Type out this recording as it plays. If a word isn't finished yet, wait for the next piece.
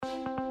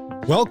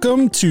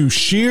Welcome to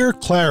Sheer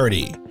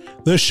Clarity,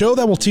 the show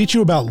that will teach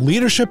you about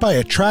leadership by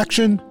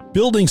attraction,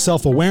 building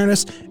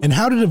self-awareness, and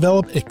how to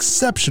develop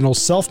exceptional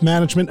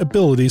self-management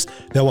abilities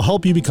that will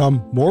help you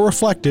become more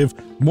reflective,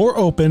 more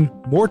open,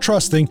 more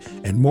trusting,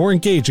 and more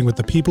engaging with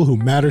the people who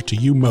matter to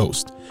you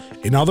most.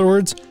 In other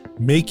words,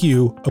 make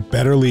you a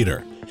better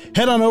leader.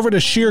 Head on over to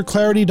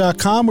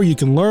sheerclarity.com where you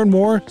can learn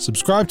more,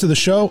 subscribe to the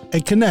show,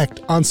 and connect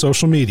on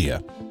social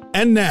media.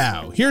 And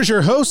now, here's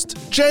your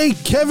host, J.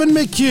 Kevin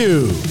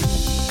McHugh.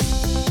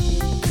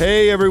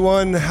 Hey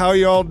everyone, how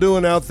y'all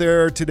doing out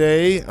there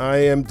today? I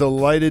am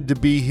delighted to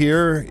be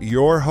here,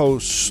 your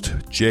host,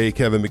 J.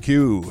 Kevin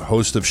McHugh,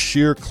 host of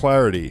Sheer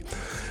Clarity.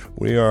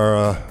 We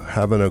are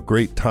having a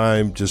great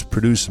time just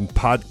producing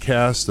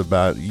podcasts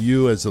about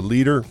you as a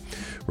leader.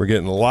 We're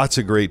getting lots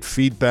of great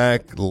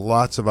feedback,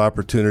 lots of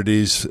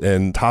opportunities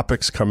and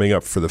topics coming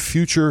up for the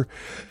future.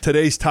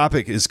 Today's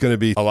topic is going to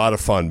be a lot of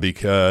fun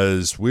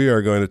because we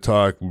are going to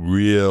talk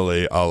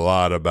really a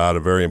lot about a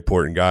very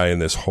important guy in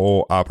this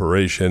whole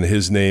operation.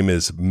 His name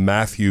is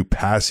Matthew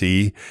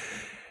Passy.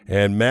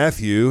 And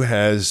Matthew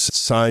has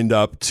signed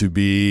up to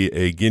be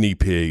a guinea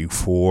pig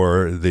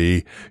for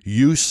the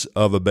use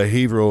of a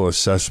behavioral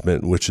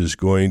assessment, which is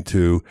going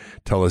to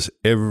tell us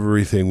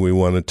everything we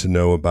wanted to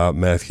know about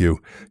Matthew.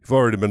 You've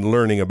already been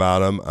learning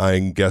about him,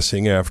 I'm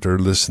guessing, after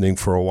listening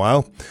for a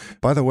while.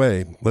 By the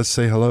way, let's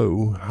say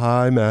hello.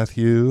 Hi,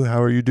 Matthew.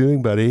 How are you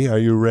doing, buddy? Are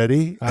you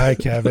ready? Hi,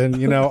 Kevin.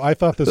 You know, I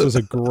thought this was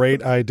a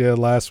great idea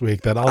last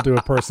week that I'll do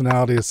a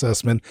personality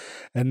assessment.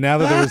 And now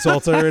that the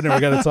results are in and we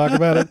got to talk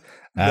about it,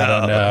 I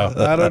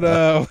don't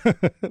know.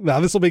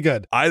 No, this will be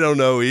good. I don't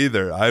know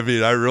either. I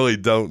mean, I really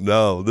don't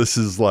know. This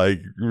is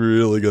like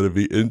really going to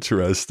be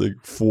interesting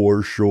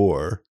for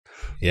sure.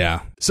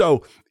 Yeah.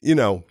 So,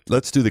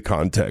 let's do the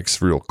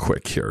context real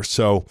quick here.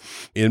 So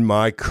in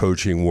my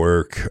coaching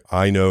work,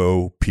 I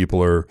know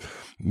people are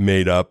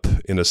made up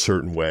in a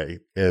certain way,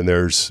 and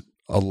there's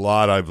a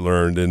lot I've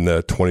learned in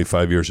the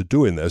 25 years of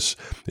doing this.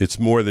 It's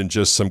more than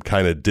just some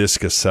kind of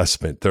DISC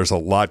assessment. There's a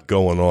lot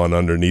going on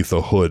underneath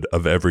the hood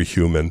of every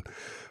human.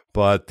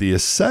 But the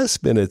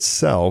assessment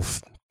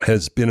itself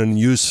has been in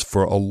use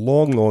for a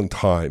long, long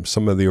time.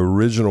 Some of the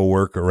original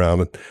work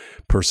around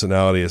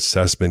personality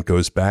assessment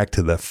goes back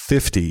to the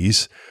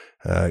 50s.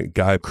 A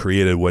guy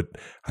created what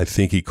I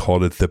think he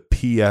called it the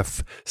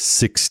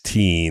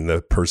PF16,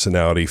 the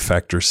personality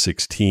factor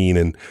 16.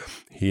 And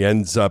he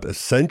ends up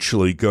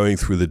essentially going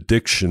through the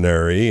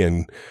dictionary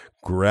and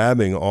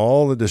grabbing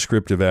all the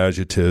descriptive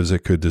adjectives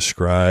that could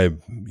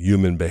describe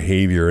human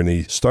behavior. And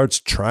he starts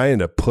trying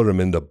to put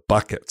them into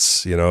buckets,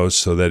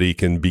 so that he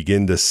can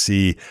begin to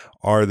see,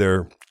 are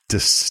there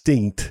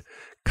distinct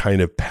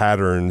kind of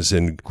patterns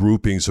and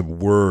groupings of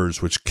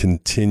words which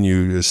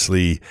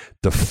continuously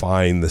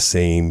define the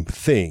same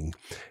thing.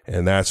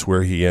 And that's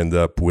where he ended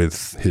up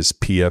with his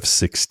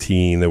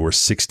PF16. There were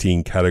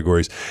 16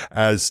 categories.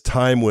 As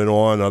time went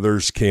on,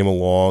 others came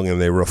along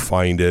and they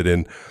refined it.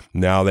 And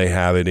now they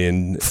have it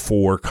in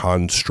 4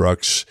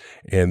 constructs.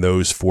 And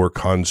those 4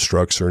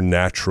 constructs are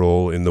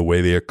natural in the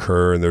way they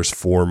occur. And there's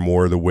 4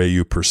 more the way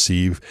you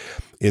perceive.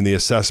 In the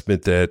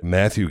assessment that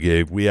Matthew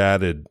gave, we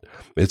added,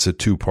 it's a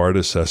 2-part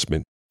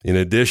assessment. In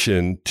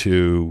addition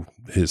to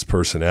his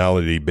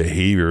personality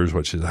behaviors,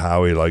 which is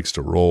how he likes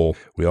to roll,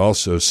 we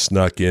also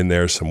snuck in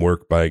there some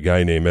work by a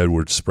guy named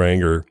Edward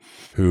Spranger,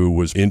 who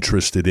was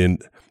interested in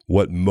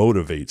what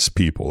motivates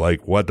people,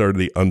 like what are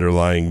the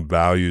underlying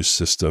value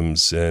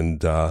systems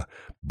and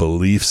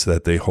beliefs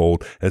that they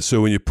hold. And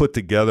so when you put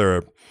together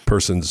a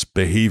person's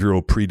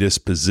behavioral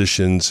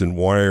predispositions and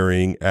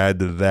wiring, add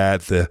to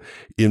that the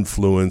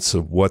influence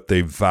of what they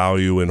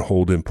value and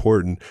hold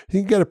important, you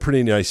can get a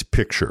pretty nice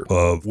picture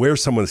of where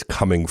someone's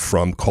coming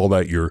from. Call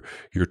that your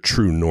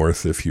true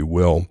north, if you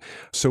will.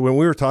 So when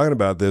we were talking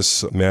about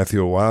this,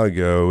 Matthew, a while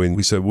ago, and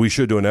we said we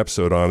should do an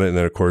episode on it. And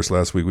then, of course,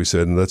 last week we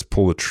said, let's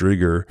pull the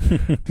trigger.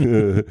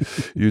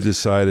 You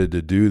decided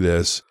to do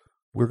this.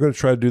 We're going to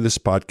try to do this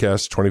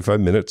podcast 25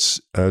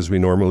 minutes as we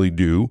normally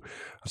do.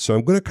 So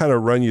I'm going to kind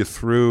of run you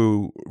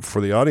through,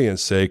 for the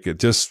audience's sake,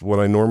 just what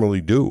I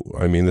normally do.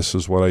 I mean, this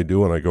is what I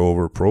do when I go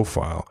over a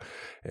profile.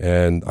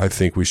 And I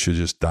think we should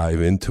just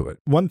dive into it.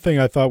 One thing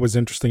I thought was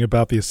interesting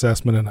about the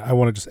assessment, and I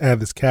want to just add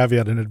this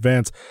caveat in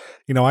advance.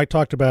 I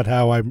talked about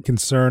how I'm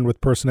concerned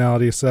with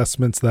personality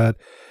assessments that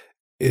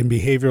in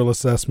behavioral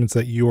assessments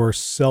that you're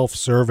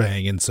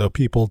self-surveying. And so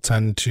people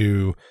tend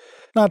to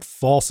not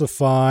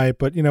falsify,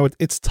 but,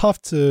 it's tough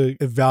to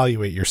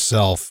evaluate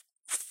yourself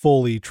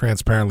fully,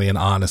 transparently, and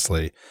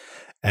honestly.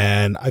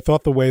 And I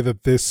thought the way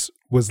that this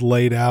was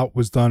laid out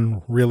was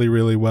done really,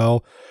 really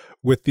well.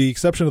 With the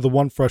exception of the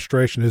one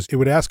frustration is it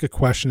would ask a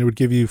question, it would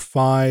give you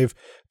 5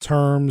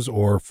 terms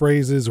or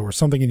phrases or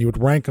something, and you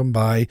would rank them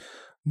by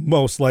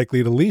most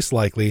likely to least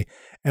likely.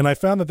 And I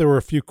found that there were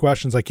a few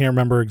questions, I can't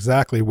remember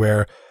exactly,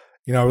 where,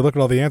 I would look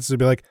at all the answers and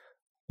be like,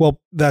 well,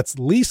 that's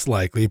least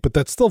likely, but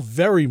that's still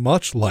very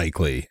much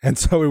likely. And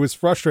so it was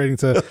frustrating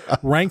to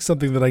rank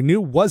something that I knew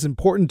was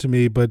important to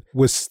me, but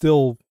was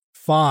still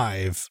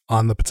 5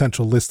 on the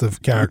potential list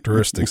of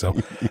characteristics. So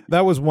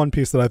that was one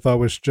piece that I thought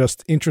was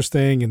just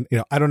interesting. And,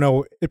 I don't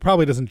know, it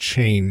probably doesn't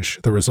change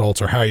the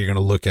results or how you're going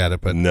to look at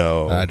it, but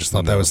no, I just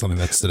thought that was something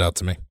that stood out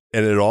to me.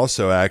 And it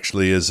also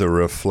actually is a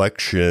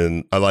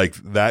reflection. I like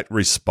that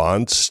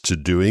response to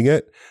doing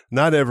it.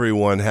 Not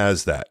everyone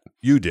has that.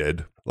 You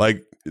did.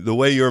 Like, the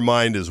way your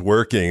mind is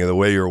working and the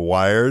way you're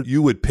wired,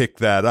 you would pick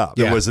that up.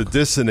 Yeah. There was a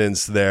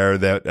dissonance there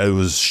that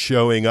was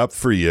showing up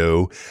for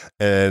you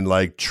and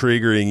like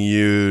triggering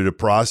you to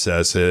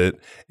process it.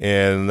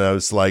 And that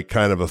was like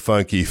kind of a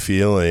funky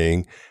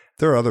feeling.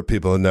 There are other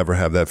people who never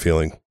have that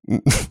feeling.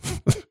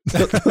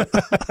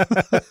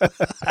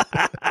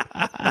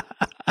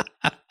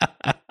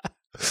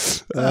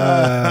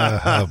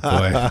 Oh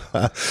boy!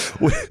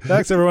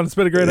 Thanks, everyone. It's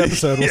been a great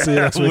episode. We'll see you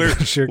next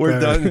week. We're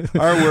done.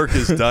 Our work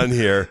is done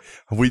here.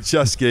 We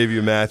just gave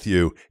you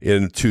Matthew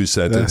in 2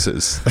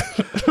 sentences.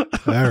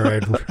 All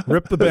right,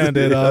 rip the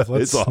Band-Aid off.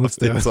 It's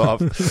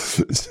off.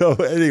 So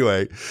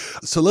anyway,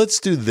 so let's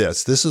do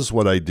this. This is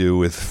what I do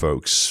with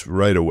folks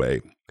right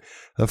away.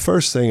 The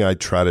first thing I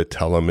try to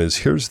tell them is,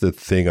 here's the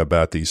thing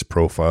about these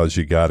profiles.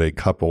 You got a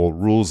couple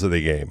rules of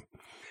the game.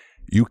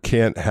 You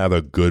can't have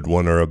a good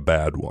one or a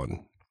bad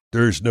one.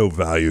 There's no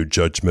value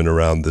judgment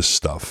around this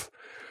stuff.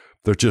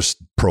 They're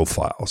just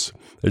profiles.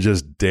 They're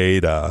just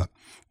data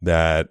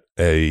that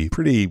a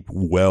pretty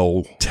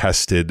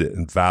well-tested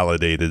and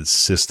validated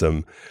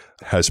system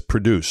has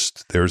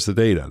produced. There's the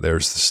data.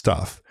 There's the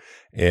stuff.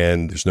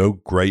 And there's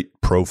no great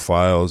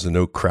profiles and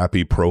no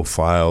crappy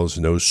profiles,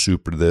 no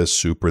super this,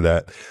 super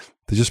that.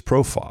 They're just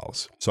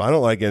profiles. So I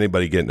don't like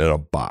anybody getting in a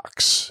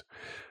box.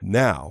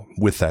 Now,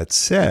 with that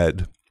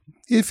said,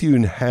 if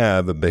you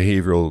have a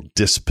behavioral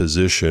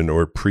disposition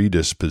or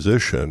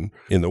predisposition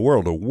in the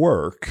world of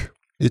work,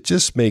 it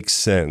just makes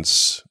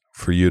sense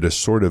for you to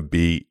sort of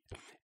be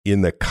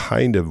in the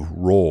kind of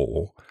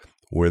role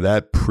where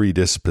that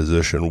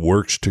predisposition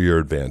works to your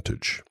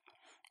advantage,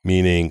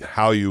 meaning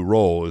how you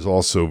roll is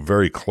also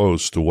very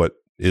close to what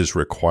is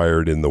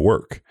required in the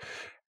work.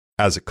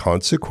 As a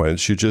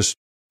consequence, you just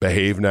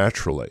behave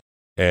naturally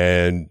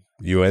and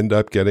you end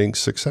up getting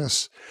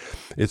success.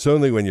 It's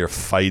only when you're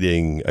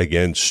fighting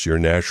against your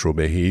natural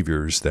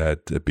behaviors that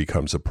it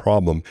becomes a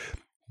problem.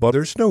 But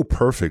there's no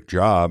perfect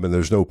job and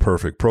there's no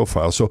perfect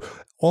profile. So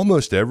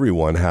almost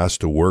everyone has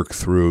to work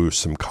through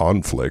some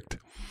conflict.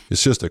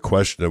 It's just a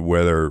question of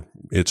whether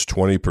it's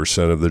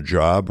 20% of the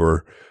job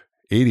or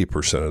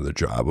 80% of the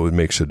job. It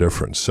makes a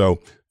difference. So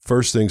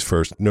first things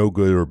first, no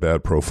good or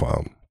bad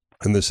profile.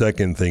 And the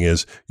second thing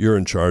is you're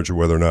in charge of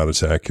whether or not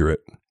it's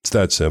accurate. It's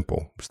that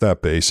simple. It's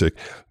that basic.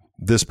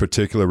 This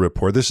particular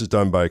report, this is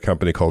done by a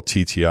company called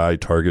TTI,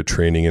 Target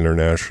Training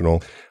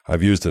International.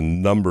 I've used a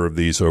number of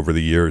these over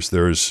the years.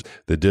 There's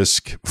the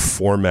DISC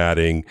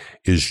formatting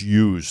is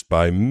used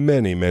by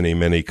many, many,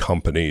 many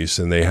companies,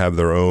 and they have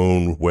their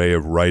own way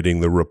of writing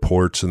the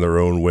reports and their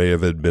own way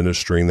of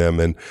administering them.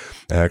 And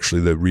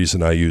actually, the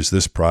reason I use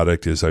this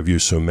product is I've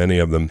used so many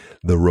of them.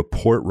 The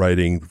report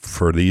writing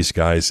for these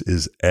guys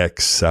is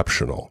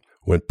exceptional.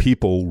 When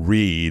people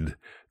read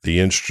the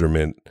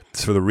instrument,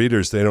 for the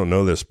readers, they don't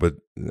know this, but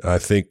I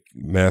think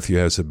Matthew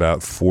has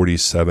about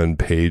 47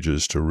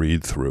 pages to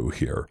read through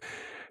here.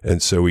 And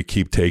so we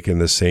keep taking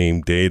the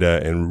same data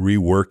and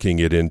reworking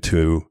it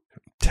into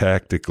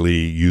tactically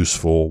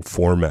useful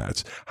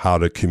formats. How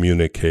to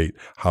communicate,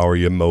 how are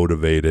you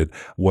motivated,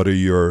 what are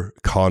your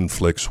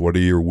conflicts, what are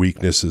your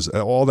weaknesses,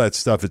 all that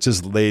stuff. It's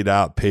just laid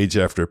out page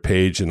after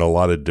page in a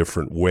lot of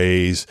different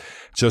ways,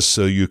 just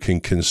so you can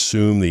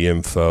consume the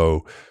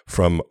info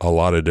from a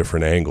lot of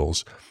different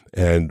angles.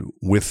 And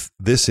with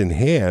this in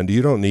hand,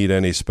 you don't need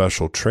any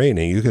special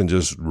training. You can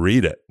just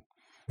read it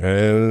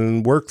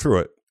and work through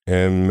it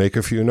and make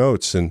a few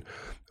notes. And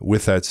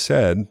with that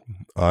said,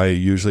 I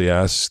usually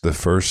ask the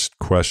first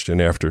question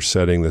after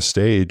setting the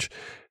stage,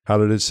 how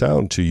did it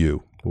sound to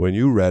you? When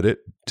you read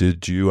it,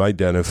 did you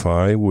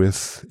identify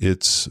with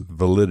its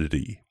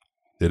validity?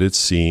 Did it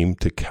seem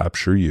to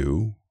capture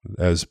you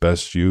as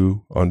best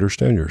you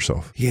understand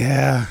yourself?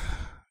 Yeah.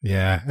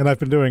 And I've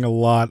been doing a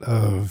lot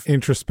of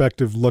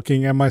introspective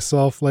looking at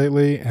myself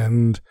lately,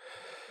 and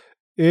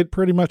it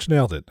pretty much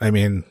nailed it. I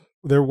mean,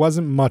 there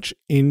wasn't much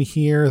in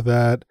here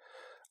that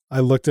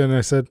I looked at and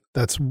I said,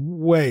 that's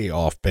way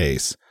off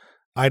base.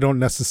 I don't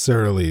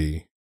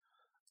necessarily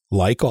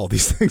like all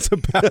these things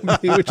about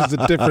me, which is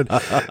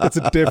it's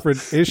a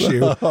different issue.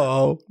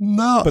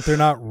 No. But they're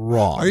not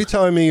wrong. Are you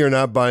telling me you're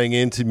not buying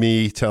into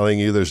me telling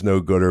you there's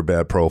no good or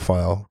bad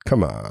profile?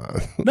 Come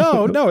on.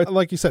 No.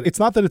 Like you said, it's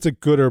not that it's a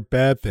good or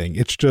bad thing.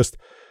 It's just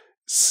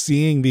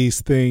seeing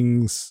these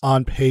things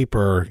on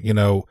paper,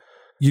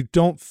 you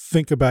don't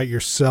think about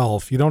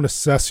yourself. You don't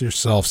assess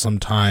yourself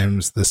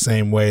sometimes the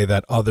same way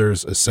that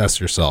others assess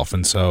yourself.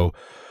 And so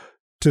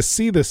to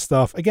see this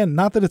stuff, again,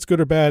 not that it's good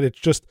or bad, it's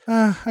just,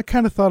 I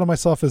kind of thought of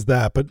myself as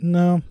that, but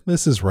no,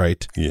 this is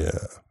right. Yeah.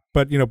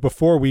 But,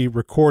 before we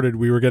recorded,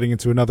 we were getting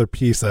into another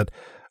piece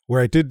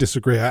where I did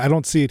disagree. I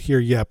don't see it here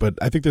yet, but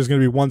I think there's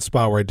going to be one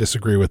spot where I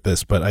disagree with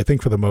this, but I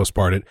think for the most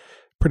part, it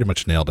pretty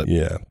much nailed it.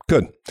 Yeah,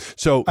 good.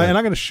 So, and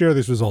I'm going to share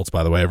these results,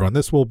 by the way, everyone.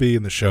 This will be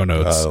in the show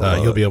notes.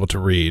 You'll be able to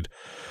read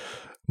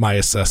my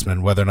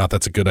assessment, whether or not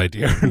that's a good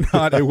idea or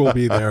not. It will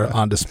be there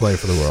on display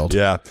for the world.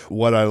 Yeah.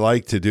 What I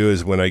like to do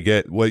is when I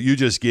get what you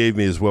just gave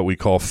me is what we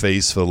call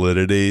face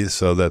validity,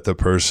 so that the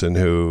person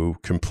who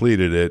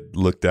completed it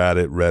looked at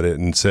it, read it,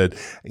 and said,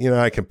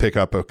 I can pick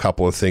up a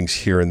couple of things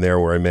here and there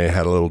where I may have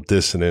had a little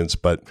dissonance,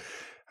 but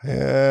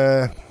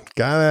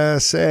gotta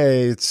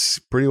say, it's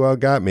pretty well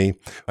got me.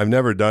 I've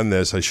never done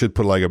this. I should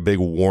put like a big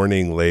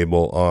warning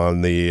label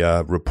on the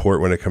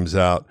report when it comes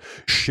out.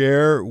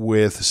 Share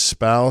with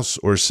spouse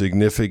or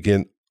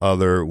significant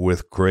other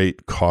with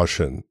great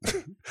caution.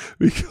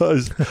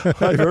 Because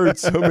I've heard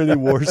so many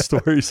war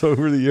stories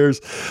over the years.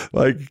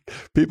 Like,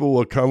 people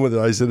will come with it.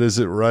 I said, is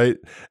it right?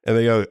 And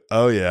they go,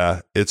 oh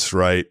yeah, it's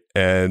right.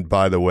 And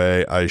by the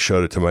way, I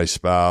showed it to my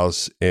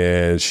spouse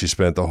and she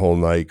spent the whole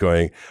night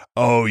going,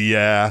 oh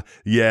yeah,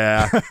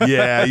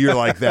 you're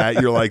like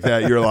that, you're like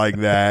that, you're like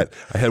that.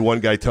 I had one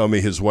guy tell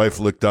me his wife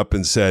looked up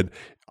and said,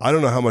 I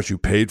don't know how much you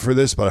paid for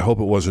this, but I hope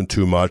it wasn't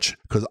too much,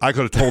 because I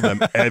could have told them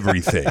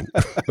everything.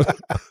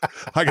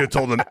 I could have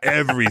told them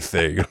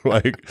everything.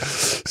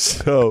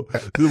 So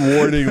the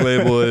warning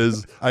label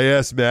is, I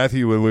asked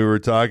Matthew when we were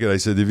talking, I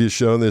said, have you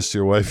shown this to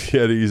your wife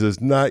yet? He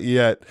says, not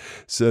yet.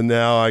 So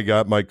now I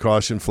got my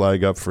caution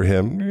flag up for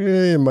him.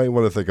 You might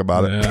want to think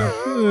about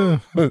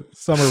it.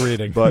 Summer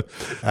reading. But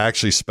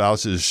actually,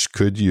 spouses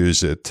could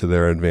use it to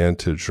their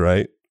advantage,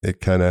 right?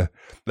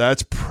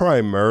 That's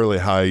primarily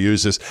how I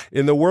use this.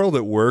 In the world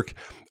at work,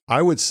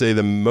 I would say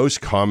the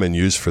most common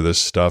use for this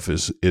stuff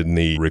is in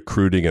the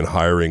recruiting and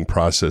hiring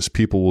process.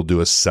 People will do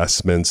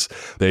assessments.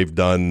 They've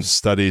done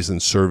studies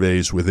and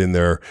surveys within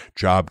their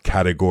job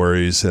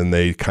categories, and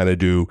they kind of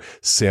do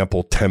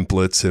sample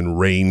templates and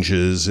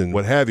ranges and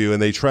what have you.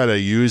 And they try to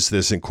use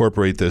this,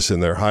 incorporate this in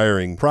their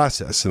hiring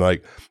process.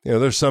 And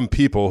there's some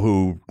people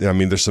who,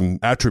 there's some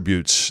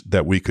attributes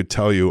that we could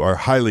tell you are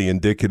highly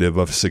indicative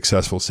of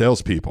successful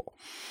salespeople.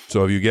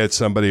 So if you get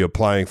somebody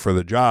applying for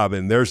the job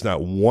and there's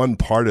not one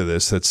part of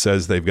this that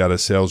says they've got a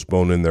sales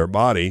bone in their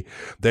body,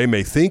 they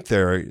may think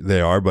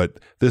they are, but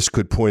this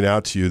could point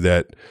out to you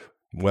that,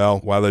 well,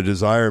 while the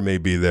desire may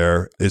be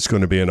there, it's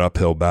going to be an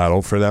uphill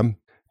battle for them,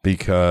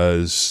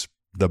 because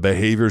the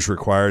behaviors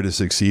required to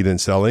succeed in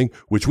selling,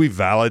 which we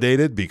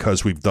validated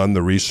because we've done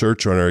the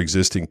research on our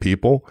existing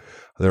people,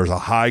 there's a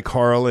high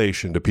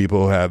correlation to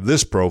people who have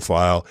this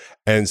profile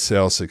and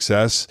sales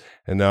success.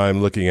 And now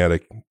I'm looking at a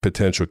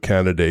potential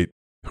candidate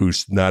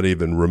who's not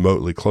even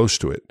remotely close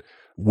to it.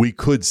 We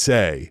could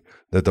say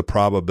that the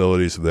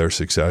probabilities of their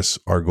success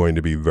are going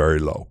to be very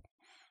low.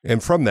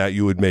 And from that,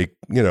 you would make,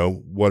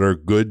 what are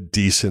good,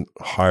 decent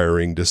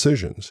hiring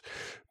decisions.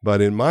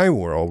 But in my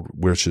world,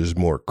 which is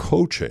more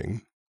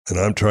coaching, and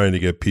I'm trying to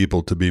get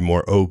people to be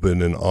more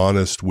open and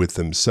honest with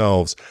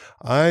themselves,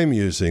 I'm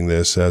using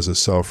this as a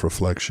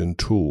self-reflection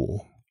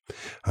tool.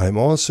 I'm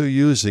also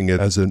using it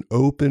as an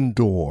open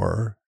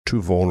door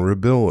to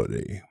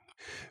vulnerability.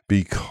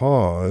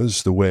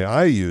 Because the way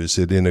I use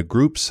it in a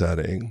group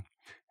setting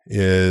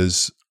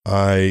is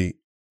I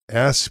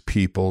ask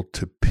people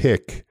to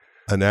pick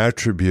an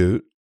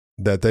attribute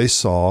that they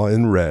saw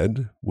and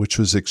read, which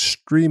was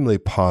extremely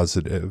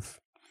positive,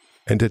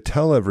 and to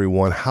tell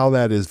everyone how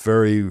that is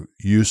very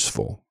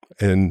useful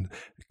and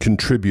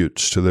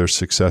contributes to their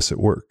success at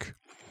work.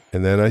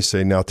 And then I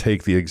say, now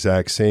take the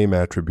exact same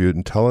attribute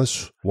and tell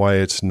us why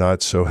it's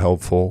not so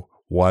helpful,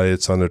 why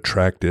it's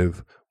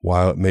unattractive,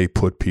 why it may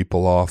put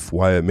people off,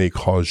 why it may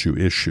cause you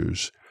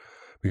issues.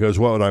 Because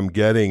what I'm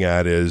getting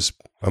at is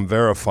I'm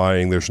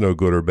verifying there's no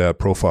good or bad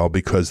profile,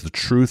 because the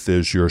truth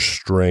is your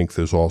strength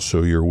is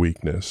also your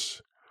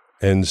weakness.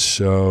 And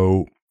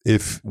so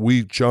if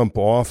we jump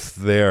off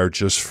there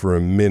just for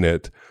a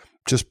minute,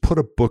 just put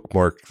a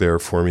bookmark there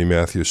for me,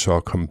 Matthew, so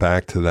I'll come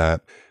back to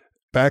that.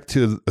 Back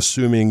to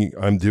assuming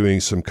I'm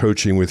doing some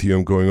coaching with you,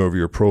 I'm going over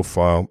your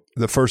profile.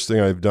 The first thing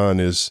I've done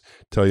is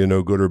tell you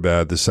no good or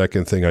bad. The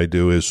second thing I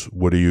do is,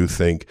 what do you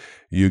think?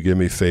 You give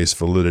me face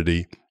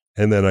validity.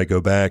 And then I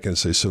go back and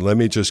say, so let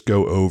me just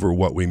go over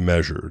what we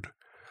measured.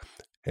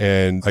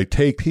 And I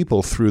take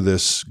people through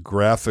this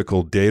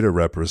graphical data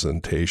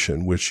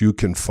representation, which you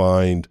can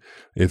find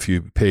if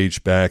you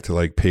page back to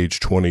like page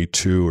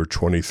 22 or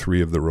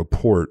 23 of the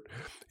report.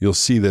 You'll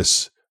see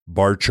this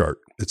bar chart.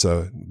 It's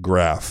a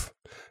graph.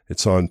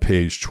 It's on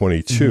page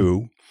 22.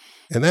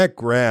 Mm-hmm. And that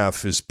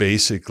graph is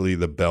basically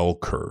the bell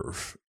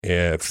curve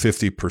at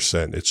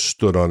 50%. It's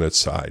stood on its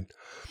side.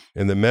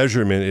 And the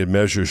measurement, it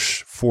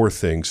measures four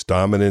things: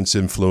 dominance,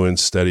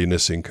 influence,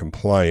 steadiness, and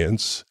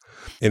compliance.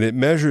 And it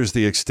measures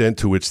the extent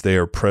to which they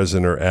are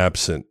present or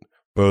absent,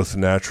 both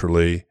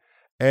naturally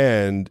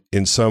and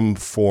in some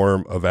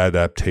form of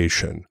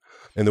adaptation.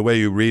 And the way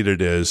you read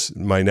it is,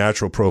 my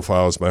natural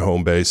profile is my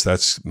home base.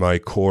 That's my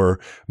core,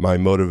 my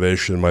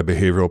motivation, my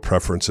behavioral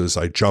preferences.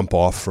 I jump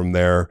off from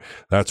there.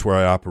 That's where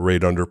I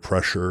operate under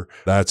pressure.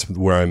 That's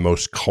where I'm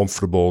most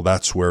comfortable.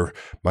 That's where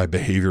my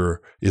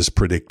behavior is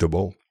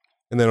predictable.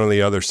 And then on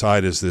the other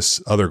side is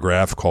this other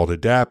graph called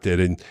adapted.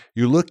 And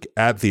you look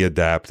at the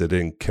adapted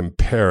and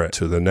compare it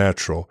to the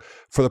natural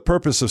for the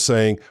purpose of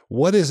saying,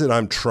 what is it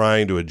I'm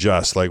trying to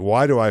adjust? Like,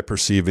 why do I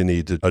perceive a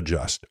need to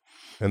adjust?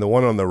 And the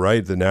one on the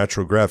right, the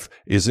natural graph,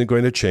 isn't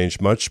going to change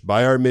much.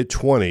 By our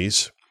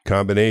mid-20s,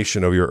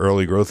 combination of your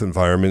early growth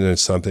environment and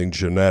something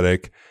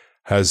genetic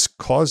has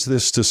caused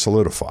this to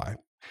solidify.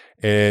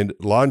 And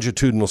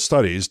longitudinal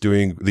studies,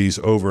 doing these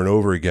over and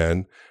over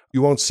again,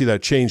 you won't see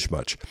that change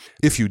much.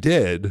 If you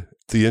did,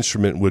 the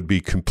instrument would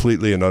be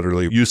completely and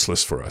utterly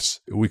useless for us.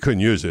 We couldn't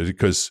use it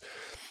because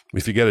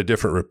if you get a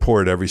different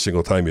report every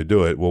single time you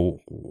do it, well,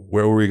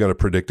 where were we going to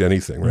predict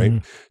anything, right?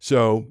 Mm-hmm.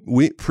 So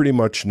we pretty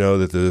much know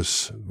that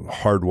this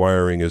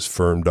hardwiring is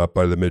firmed up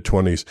by the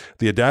mid-20s.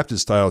 The adapted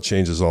style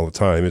changes all the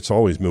time. It's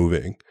always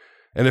moving.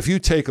 And if you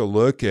take a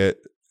look at,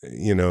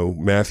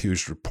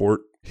 Matthew's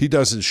report, he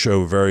doesn't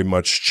show very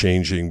much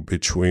changing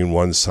between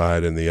one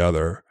side and the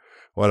other.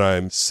 What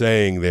I'm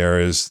saying there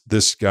is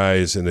this guy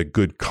is in a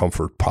good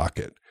comfort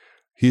pocket.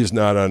 He's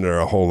not under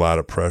a whole lot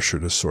of pressure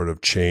to sort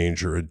of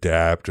change or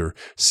adapt or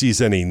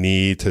sees any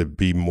need to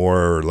be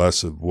more or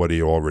less of what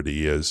he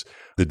already is.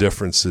 The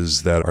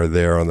differences that are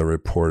there on the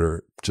report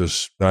are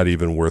just not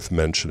even worth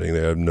mentioning.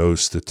 They have no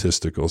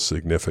statistical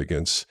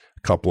significance.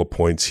 A couple of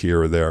points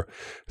here or there.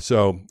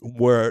 So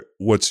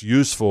what's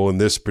useful in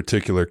this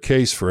particular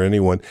case for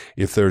anyone,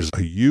 if there's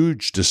a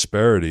huge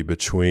disparity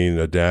between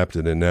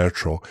adapted and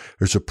natural,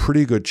 there's a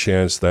pretty good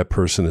chance that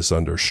person is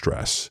under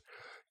stress.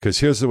 Because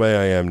here's the way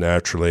I am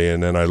naturally,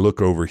 and then I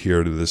look over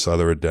here to this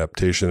other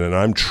adaptation, and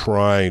I'm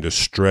trying to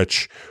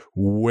stretch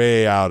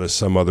way out of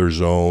some other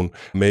zone.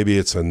 Maybe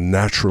it's a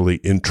naturally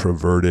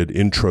introverted,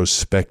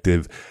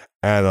 introspective,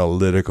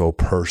 analytical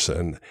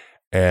person,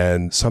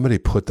 and somebody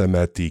put them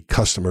at the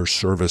customer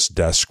service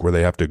desk where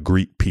they have to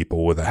greet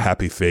people with a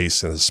happy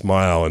face and a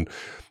smile, and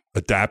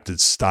adapted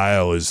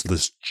style is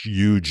this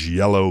huge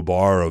yellow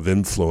bar of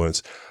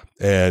influence.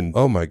 And,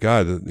 oh my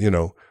God,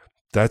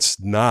 that's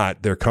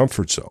not their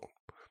comfort zone.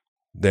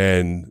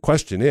 Then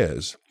question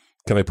is,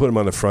 can I put them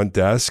on the front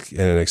desk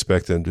and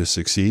expect them to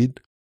succeed?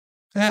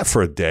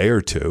 For a day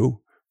or two,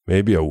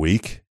 maybe a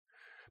week.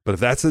 But if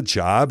that's a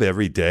job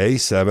every day,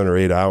 7 or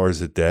 8 hours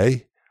a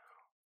day,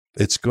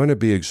 it's going to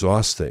be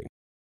exhausting.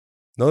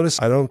 Notice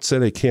I don't say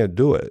they can't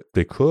do it.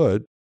 They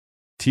could.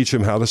 Teach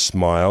them how to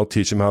smile,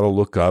 teach them how to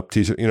look up,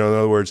 in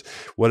other words,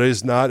 what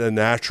is not a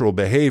natural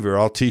behavior,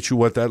 I'll teach you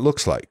what that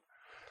looks like.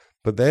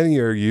 But then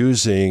you're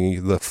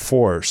using the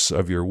force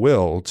of your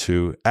will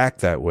to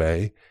act that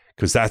way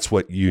because that's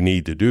what you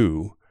need to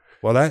do.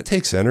 Well, that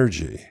takes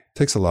energy. It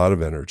takes a lot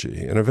of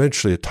energy, and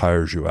eventually it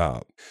tires you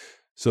out.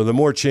 So the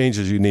more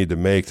changes you need to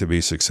make to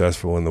be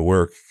successful in the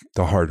work,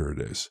 the harder it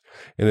is.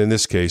 And in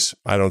this case,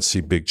 I don't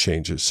see big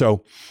changes.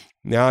 So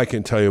now I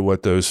can tell you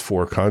what those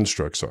 4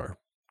 constructs are.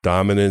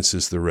 Dominance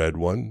is the red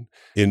one,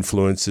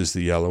 influence is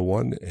the yellow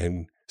one,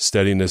 and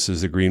steadiness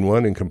is the green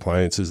one, and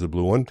compliance is the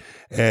blue one.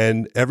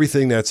 And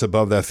everything that's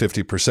above that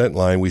 50%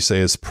 line, we say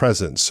is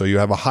presence. So you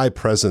have a high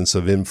presence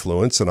of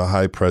influence and a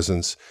high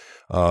presence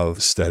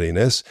of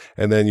steadiness.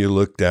 And then you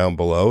look down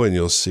below and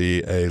you'll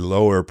see a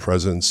lower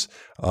presence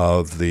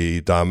of the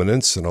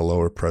dominance and a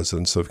lower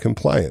presence of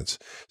compliance.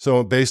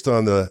 So based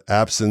on the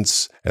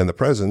absence and the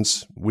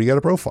presence, we get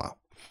a profile.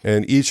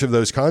 And each of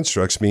those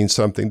constructs means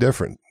something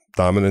different.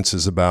 Dominance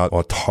is about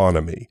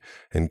autonomy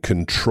and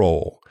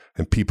control.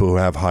 And people who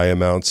have high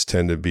amounts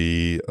tend to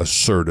be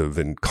assertive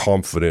and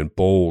confident,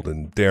 bold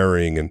and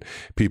daring. And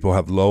people who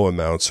have low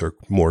amounts are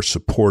more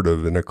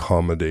supportive and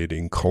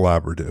accommodating,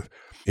 collaborative.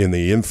 In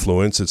the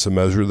influence, it's a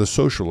measure of the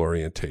social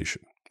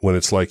orientation. When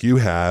it's like you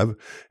have,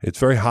 it's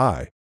very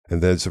high.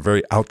 And then it's a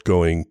very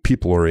outgoing,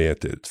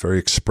 people-oriented. It's very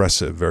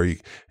expressive,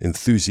 very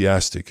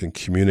enthusiastic and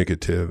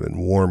communicative and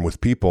warm with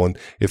people. And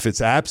if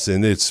it's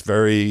absent, it's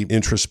very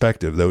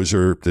introspective. Those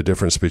are the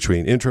difference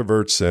between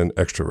introverts and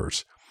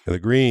extroverts. And the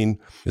green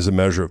is a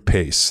measure of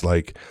pace.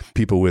 Like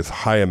people with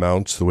high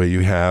amounts, the way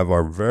you have,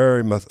 are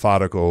very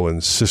methodical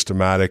and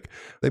systematic.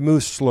 They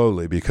move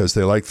slowly because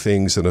they like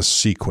things in a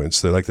sequence.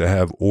 They like to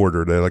have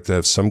order. They like to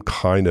have some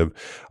kind of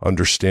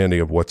understanding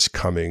of what's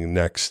coming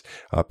next.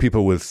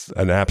 People with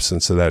an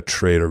absence of that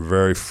trait are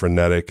very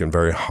frenetic and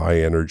very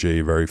high energy,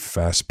 very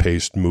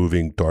fast-paced,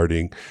 moving,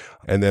 darting.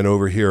 And then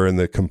over here in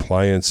the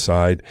compliance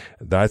side,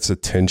 that's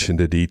attention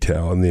to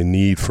detail and the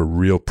need for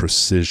real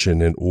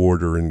precision and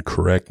order and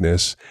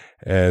correctness.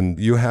 And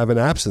you have an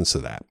absence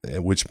of that,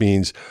 which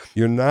means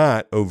you're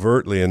not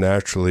overtly a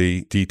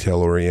naturally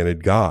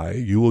detail-oriented guy.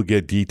 You will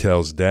get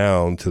details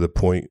down to the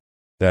point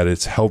that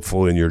it's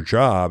helpful in your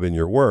job, in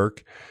your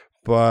work,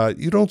 but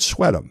you don't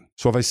sweat them.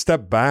 So if I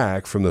step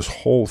back from this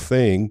whole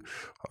thing,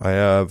 I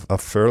have a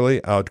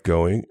fairly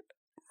outgoing,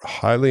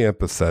 highly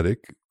empathetic,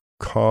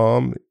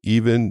 calm,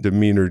 even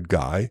demeanored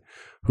guy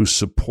who's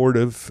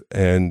supportive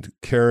and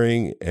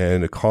caring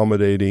and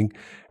accommodating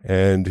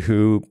and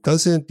who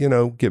doesn't,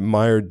 get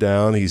mired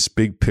down. He's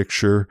big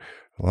picture,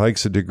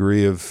 likes a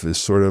degree of this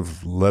sort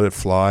of let it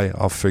fly.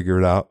 I'll figure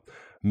it out.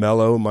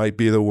 Mellow might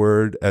be the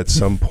word at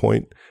some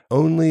point,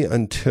 only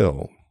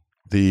until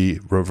the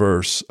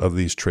reverse of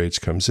these traits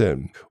comes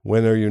in.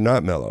 When are you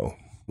not mellow?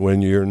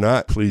 When you're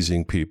not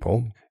pleasing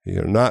people.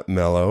 You're not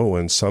mellow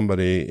when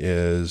somebody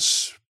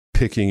is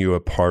picking you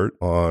apart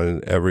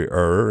on every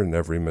error and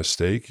every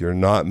mistake. You're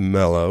not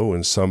mellow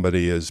when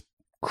somebody is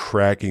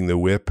cracking the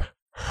whip,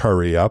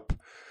 hurry up.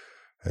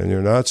 And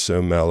you're not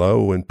so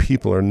mellow when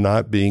people are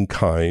not being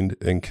kind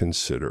and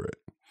considerate.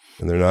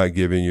 And they're not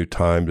giving you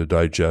time to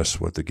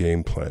digest what the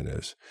game plan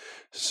is.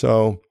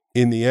 So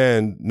in the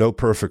end, no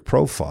perfect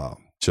profile,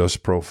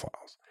 just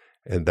profiles.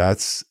 And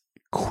that's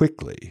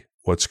quickly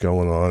what's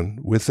going on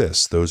with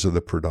this. Those are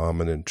the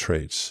predominant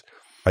traits.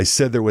 I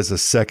said there was a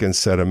second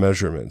set of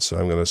measurements, so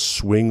I'm going to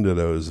swing to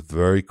those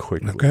very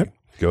quickly. Okay.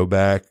 Go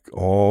back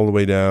all the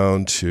way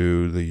down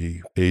to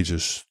the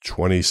pages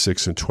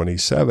 26 and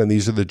 27.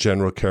 These are the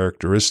general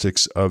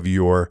characteristics of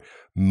your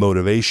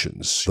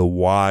motivations, the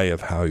why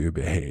of how you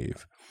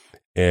behave.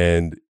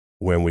 And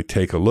when we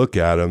take a look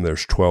at them,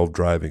 there's 12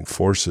 driving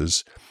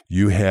forces.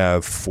 You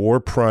have 4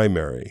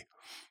 primary: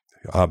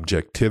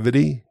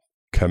 objectivity,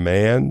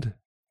 command,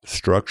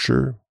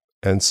 structure,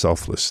 and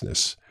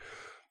selflessness.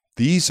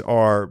 These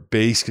are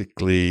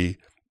basically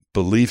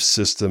belief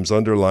systems,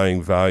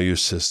 underlying value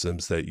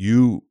systems that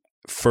you,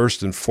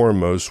 first and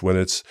foremost, when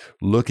it's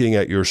looking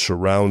at your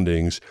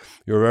surroundings,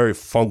 you're a very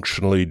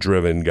functionally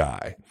driven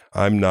guy.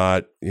 I'm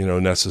not,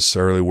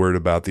 necessarily worried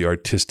about the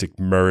artistic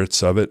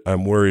merits of it.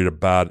 I'm worried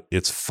about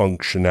its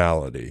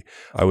functionality.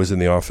 I was in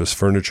the office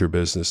furniture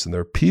business, and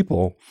there are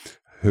people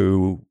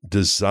who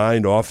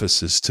designed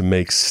offices to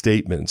make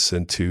statements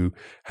and to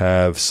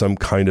have some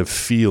kind of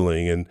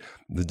feeling. And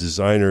the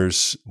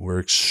designers were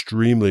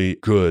extremely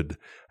good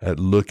at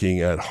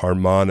looking at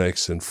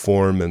harmonics and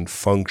form and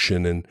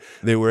function. And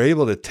they were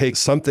able to take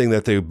something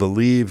that they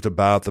believed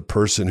about the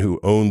person who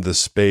owned the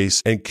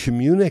space and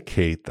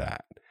communicate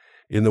that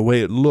in the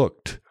way it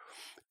looked.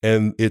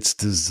 And its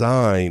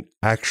design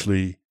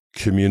actually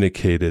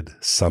communicated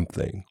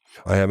something.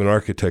 I have an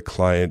architect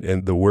client,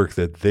 and the work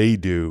that they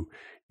do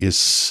is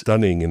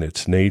stunning in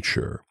its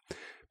nature.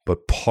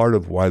 But part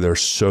of why they're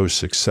so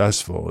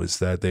successful is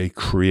that they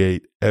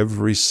create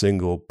every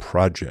single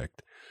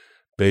project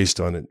based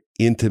on an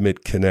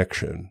intimate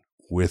connection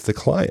with the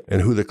client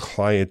and who the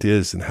client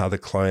is and how the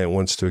client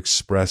wants to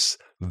express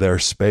their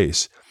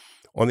space.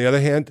 On the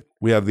other hand,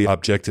 we have the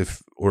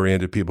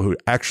objective-oriented people who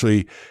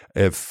actually,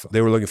 if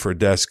they were looking for a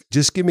desk,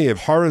 just give me a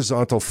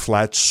horizontal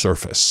flat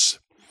surface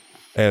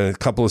and a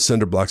couple of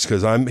cinder blocks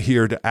because I'm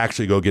here to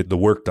actually go get the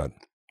work done.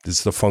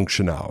 It's the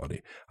functionality.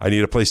 I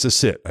need a place to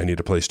sit. I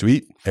need a place to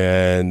eat.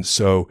 And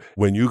so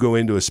when you go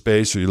into a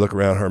space or you look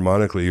around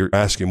harmonically, you're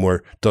asking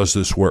more, does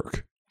this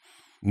work?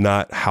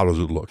 Not how does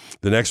it look?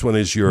 The next one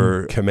is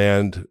your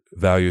command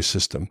value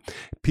system.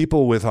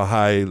 People with a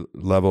high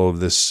level of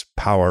this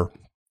power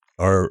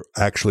are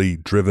actually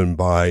driven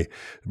by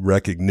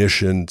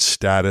recognition,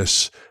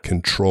 status,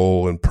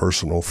 control, and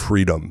personal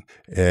freedom.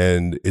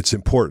 And it's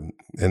important.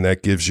 And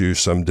that gives you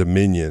some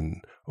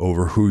dominion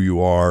over who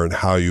you are and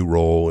how you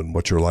roll and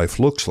what your life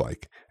looks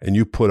like. And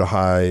you put a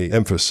high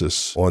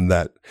emphasis on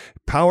that.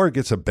 Power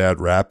gets a bad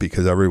rap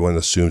because everyone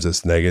assumes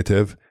it's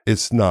negative.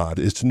 It's not.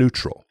 It's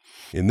neutral.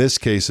 In this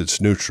case, it's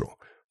neutral.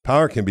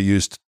 Power can be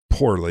used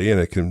poorly and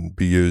it can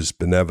be used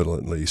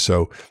benevolently.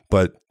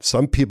 But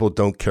some people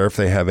don't care if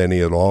they have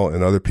any at all.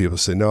 And other people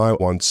say, no, I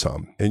want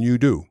some. And you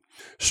do.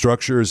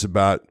 Structure is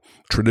about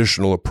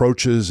traditional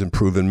approaches and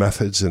proven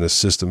methods and a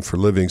system for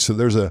living. So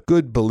there's a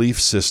good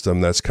belief system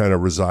that's kind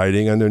of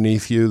residing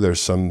underneath you. There's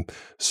some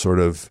sort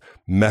of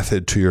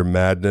method to your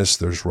madness.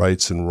 There's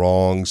rights and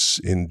wrongs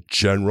in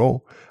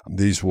general.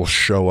 These will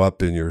show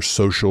up in your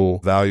social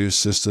value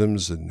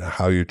systems and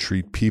how you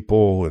treat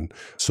people and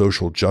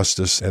social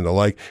justice and the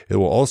like. It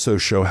will also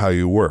show how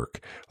you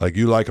work. Like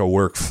you like a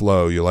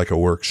workflow, you like a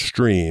work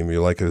stream,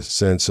 you like a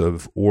sense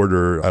of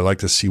order. I like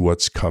to see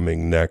what's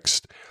coming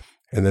next.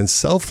 And then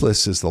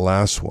selfless is the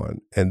last one.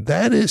 And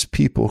that is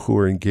people who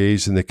are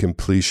engaged in the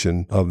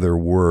completion of their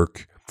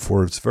work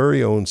for its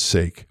very own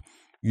sake.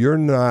 You're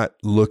not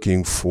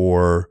looking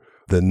for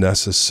the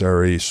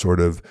necessary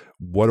sort of,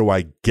 what do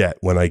I get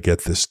when I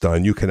get this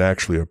done? You can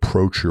actually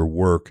approach your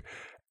work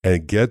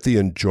and get the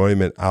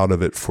enjoyment out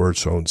of it for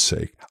its own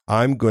sake.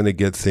 I'm going to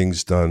get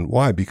things done.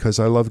 Why? Because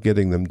I love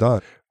getting them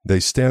done. They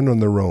stand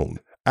on their own.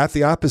 At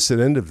the opposite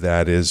end of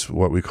that is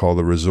what we call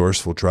the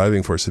resourceful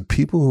driving force. And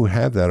people who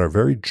have that are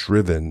very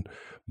driven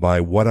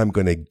by what I'm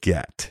going to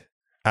get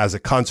as a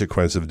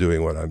consequence of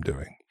doing what I'm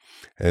doing.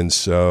 And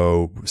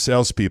so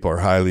salespeople are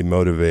highly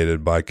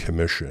motivated by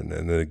commission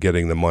and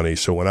getting the money.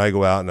 So when I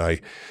go out and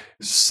I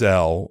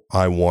sell,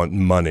 I want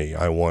money.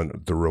 I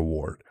want the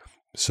reward.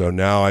 So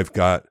now I've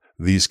got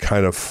these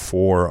kind of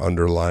 4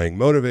 underlying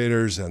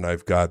motivators, and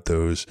I've got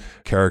those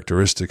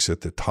characteristics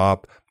at the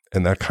top.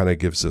 And that kind of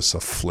gives us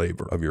a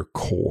flavor of your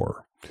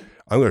core.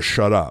 I'm going to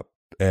shut up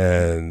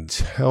and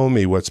tell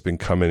me what's been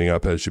coming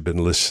up as you've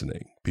been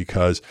listening,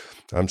 because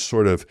I'm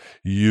sort of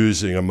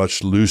using a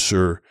much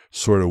looser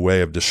sort of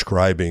way of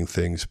describing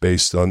things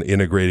based on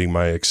integrating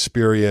my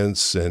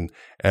experience and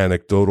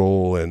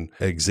anecdotal and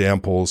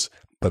examples.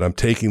 but I'm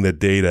taking the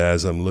data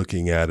as I'm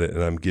looking at it,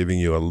 and I'm giving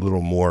you a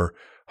little more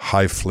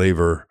high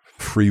flavor,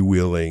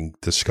 freewheeling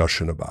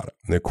discussion about it.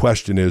 And the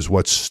question is,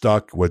 what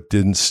stuck, what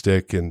didn't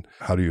stick, and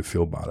how do you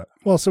feel about it?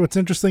 Well, so it's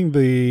interesting,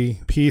 the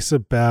piece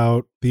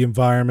about the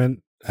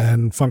environment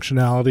and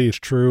functionality is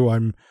true.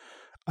 I'm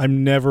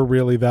never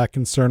really that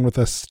concerned with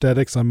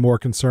aesthetics. I'm more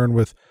concerned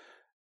with,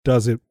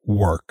 does it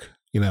work?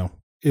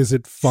 Is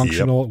it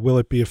functional? Yep. Will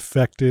it be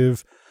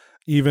effective?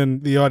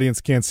 Even the audience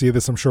can't see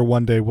this. I'm sure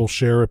one day we'll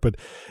share it. But,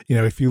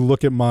 if you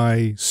look at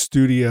my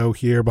studio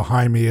here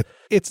behind me,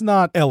 it's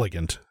not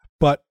elegant,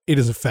 but it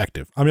is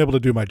effective. I'm able to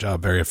do my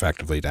job very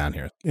effectively down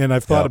here. And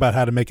I've thought about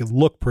how to make it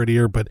look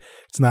prettier, but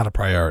it's not a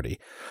priority.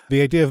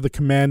 The idea of the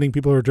commanding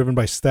people who are driven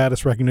by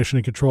status, recognition,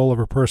 and control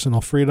over personal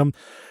freedom.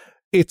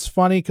 It's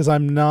funny because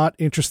I'm not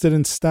interested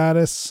in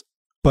status,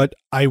 but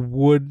I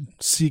would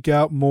seek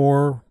out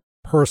more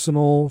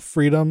personal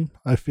freedom.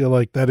 I feel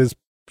like that is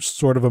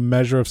sort of a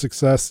measure of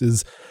success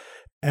is,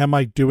 am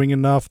I doing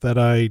enough that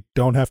I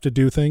don't have to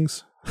do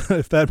things?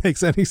 If that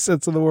makes any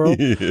sense in the world.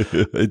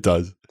 It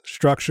does.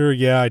 Structure,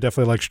 I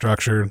definitely like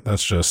structure.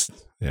 That's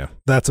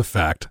that's a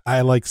fact.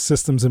 I like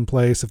systems in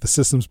place. If the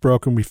system's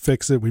broken, we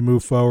fix it, we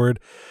move forward.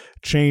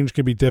 Change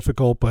can be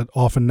difficult, but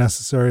often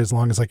necessary. As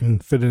long as I can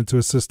fit it into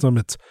a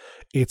system,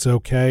 it's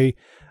okay.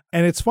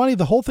 And it's funny,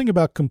 the whole thing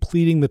about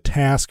completing the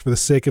task for the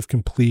sake of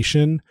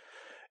completion,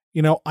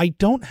 I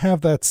don't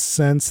have that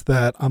sense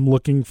that I'm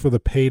looking for the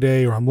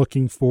payday or I'm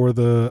looking for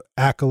the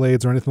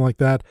accolades or anything like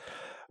that.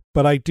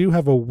 But I do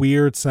have a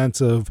weird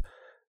sense of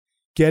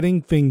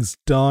getting things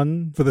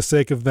done for the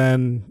sake of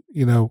then,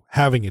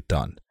 having it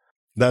done.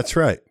 That's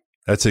right.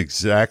 That's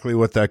exactly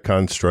what that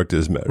construct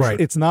is measuring.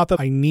 Right. It's not that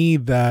I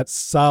need that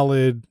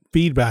solid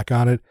feedback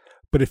on it,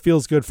 but it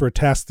feels good for a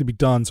task to be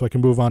done so I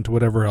can move on to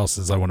whatever else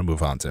is I want to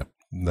move on to.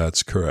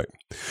 That's correct.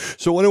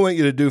 So what I want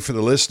you to do for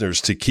the listeners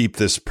to keep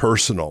this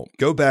personal,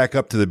 go back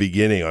up to the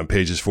beginning on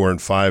pages 4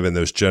 and 5 and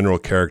those general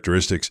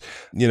characteristics.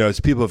 As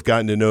people have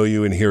gotten to know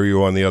you and hear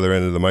you on the other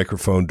end of the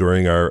microphone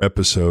during our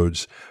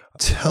episodes,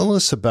 tell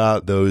us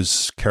about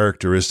those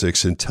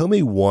characteristics and tell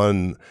me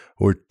one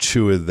or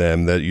two of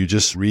them that you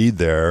just read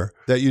there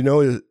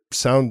that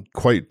sound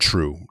quite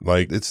true.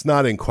 Like it's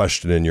not in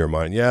question in your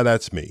mind. Yeah,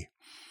 that's me.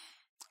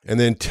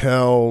 And then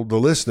tell the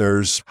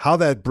listeners how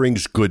that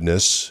brings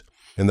goodness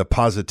and the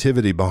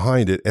positivity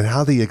behind it, and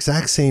how the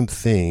exact same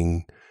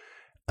thing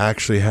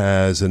actually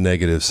has a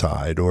negative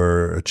side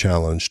or a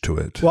challenge to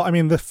it. Well,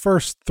 the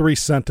first 3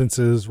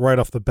 sentences right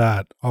off the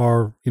bat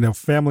are,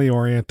 family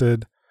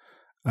oriented.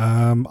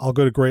 I'll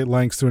go to great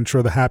lengths to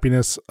ensure the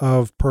happiness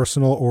of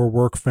personal or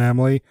work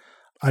family.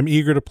 I'm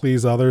eager to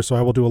please others, so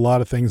I will do a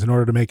lot of things in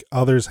order to make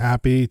others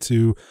happy,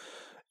 to,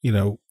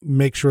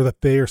 make sure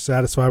that they are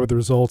satisfied with the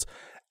results.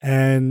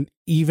 And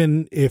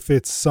even if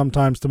it's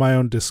sometimes to my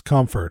own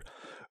discomfort,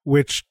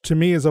 which to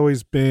me has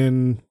always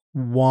been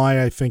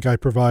why I think I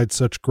provide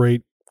such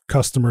great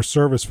customer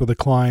service for the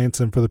clients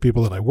and for the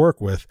people that I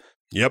work with.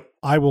 Yep.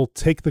 I will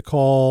take the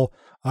call.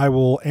 I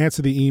will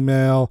answer the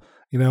email.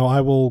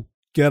 I will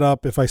get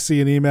up. If I see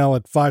an email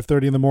at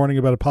 5:30 in the morning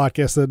about a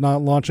podcast that's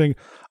not launching,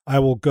 I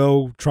will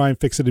go try and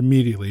fix it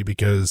immediately,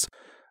 because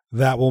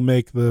that will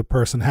make the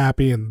person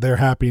happy, and their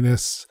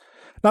happiness,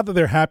 not that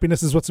their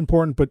happiness is what's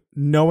important, but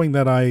knowing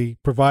that I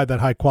provide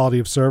that high quality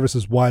of service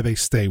is why they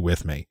stay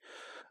with me.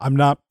 I'm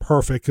not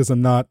perfect because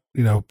I'm not,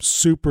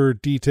 super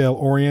detail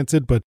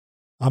oriented, but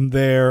I'm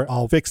there.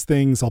 I'll fix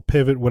things. I'll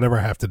pivot, whatever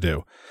I have to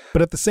do.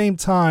 But at the same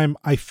time,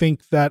 I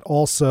think that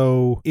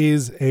also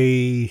is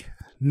a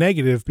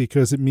negative,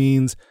 because it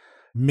means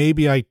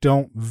maybe I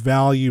don't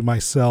value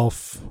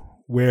myself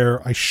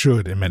where I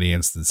should in many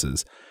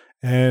instances.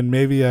 And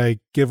maybe I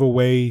give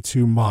away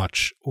too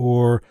much,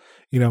 or,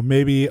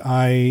 maybe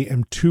I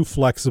am too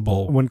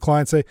flexible. When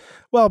clients say,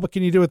 well, but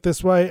can you do it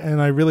this way?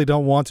 And I really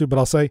don't want to, but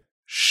I'll say,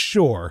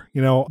 sure.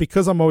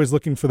 Because I'm always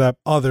looking for that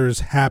other's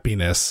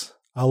happiness,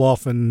 I'll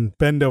often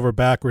bend over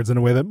backwards in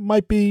a way that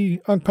might be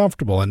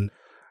uncomfortable and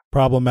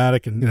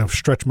problematic and,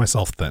 stretch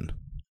myself thin.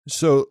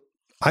 So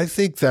I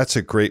think that's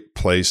a great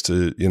place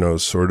to,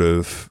 sort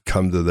of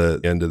come to the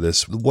end of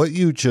this. What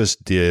you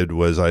just did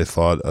was, I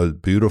thought, a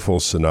beautiful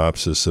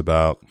synopsis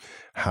about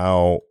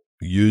how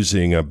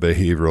using a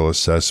behavioral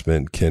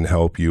assessment can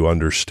help you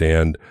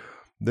understand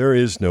there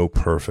is no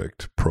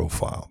perfect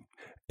profile.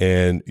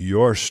 And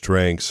your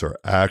strengths are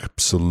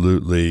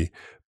absolutely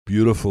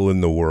beautiful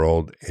in the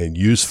world and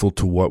useful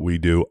to what we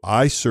do.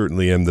 I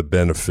certainly am the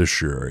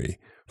beneficiary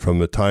from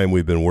the time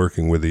we've been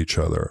working with each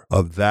other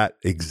of that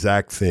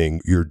exact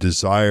thing, your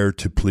desire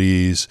to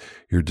please,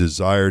 your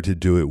desire to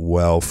do it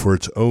well for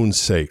its own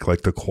sake,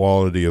 like the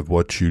quality of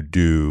what you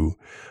do.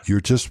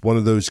 You're just one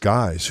of those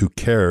guys who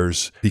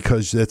cares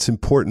because that's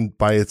important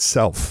by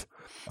itself.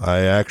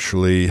 I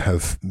actually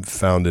have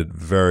found it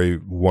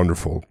very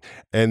wonderful.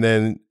 And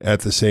then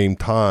at the same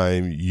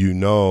time,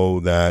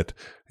 that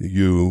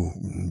you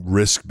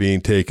risk being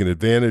taken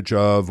advantage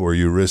of, or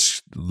you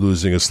risk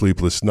losing a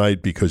sleepless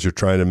night because you're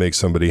trying to make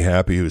somebody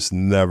happy who's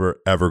never,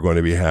 ever going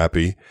to be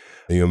happy.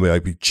 You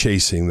might be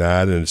chasing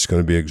that and it's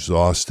going to be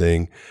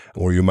exhausting,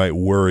 or you might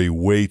worry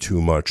way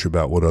too much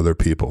about what other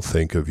people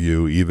think of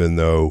you, even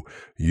though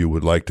you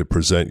would like to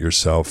present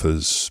yourself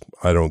as,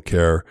 I don't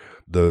care.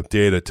 The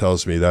data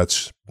tells me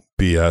that's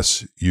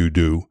BS. You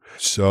do.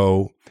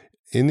 So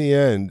in the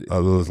end,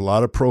 there's a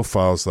lot of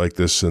profiles like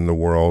this in the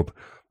world.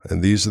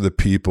 And these are the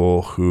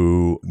people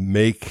who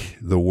make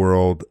the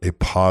world a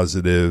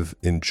positive,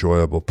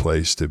 enjoyable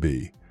place to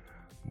be.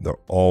 They're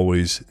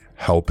always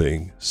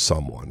helping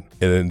someone.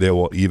 And they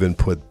will even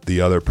put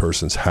the other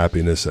person's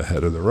happiness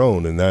ahead of their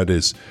own. And that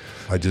is,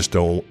 I just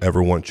don't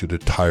ever want you to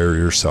tire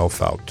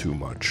yourself out too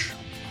much.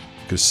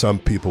 Because some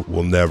people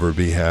will never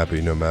be happy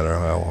no matter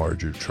how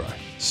hard you try.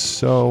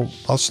 So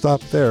I'll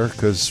stop there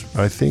because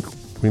I think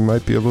we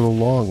might be a little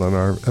long on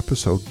our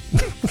episode.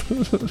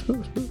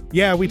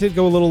 Yeah, we did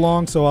go a little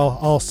long, so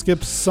I'll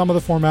skip some of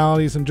the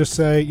formalities and just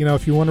say,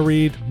 if you want to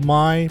read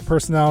my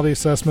personality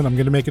assessment, I'm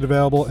going to make it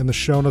available in the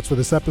show notes for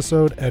this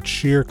episode at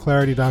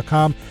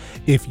sheerclarity.com.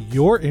 If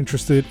you're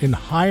interested in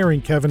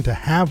hiring Kevin to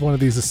have one of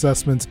these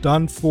assessments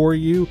done for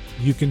you,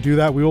 you can do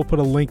that. We will put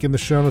a link in the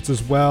show notes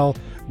as well,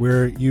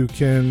 where you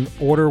can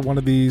order one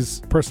of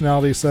these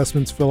personality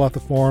assessments, fill out the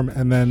form,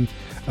 and then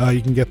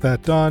you can get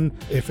that done.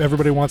 If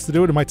everybody wants to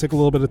do it, it might take a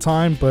little bit of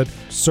time, but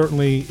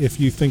certainly if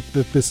you think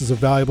that this is a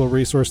valuable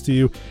resource to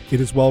you,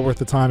 it is well worth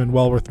the time and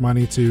well worth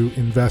money to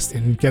invest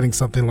in getting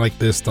something like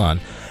this done.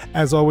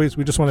 As always,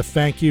 we just want to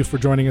thank you for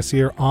joining us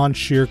here on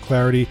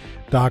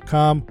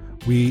sheerclarity.com.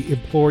 We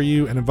implore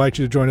you and invite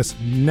you to join us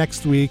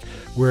next week,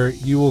 where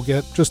you will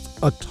get just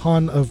a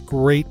ton of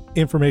great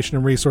information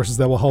and resources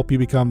that will help you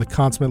become the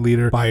consummate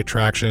leader by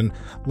attraction.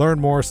 Learn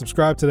more,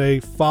 subscribe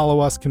today,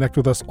 follow us, connect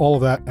with us, all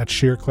of that at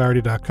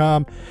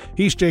sheerclarity.com.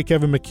 He's J.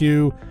 Kevin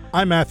McHugh.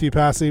 I'm Matthew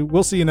Passy.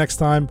 We'll see you next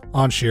time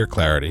on Sheer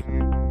Clarity.